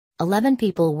11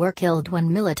 people were killed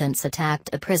when militants attacked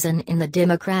a prison in the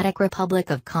Democratic Republic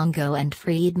of Congo and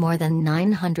freed more than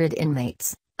 900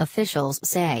 inmates, officials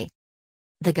say.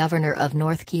 The governor of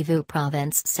North Kivu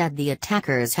province said the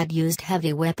attackers had used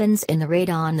heavy weapons in the raid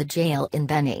on the jail in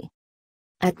Beni.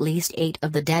 At least 8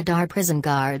 of the dead are prison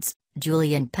guards,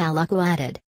 Julien Paluku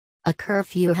added. A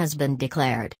curfew has been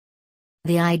declared.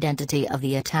 The identity of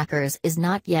the attackers is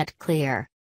not yet clear.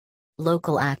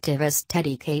 Local activist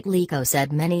Teddy Kataliko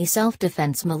said many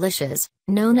self-defense militias,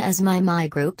 known as Mai-Mai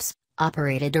groups,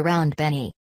 operated around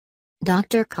Beni.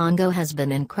 Congo has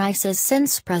been in crisis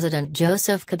since President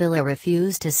Joseph Kabila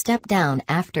refused to step down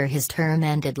after his term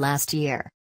ended last year.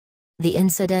 The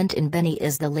incident in Beni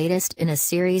is the latest in a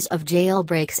series of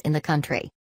jailbreaks in the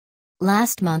country.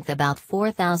 Last month about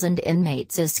 4,000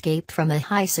 inmates escaped from a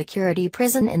high-security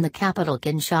prison in the capital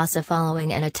Kinshasa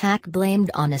following an attack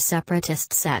blamed on a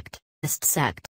separatist sect.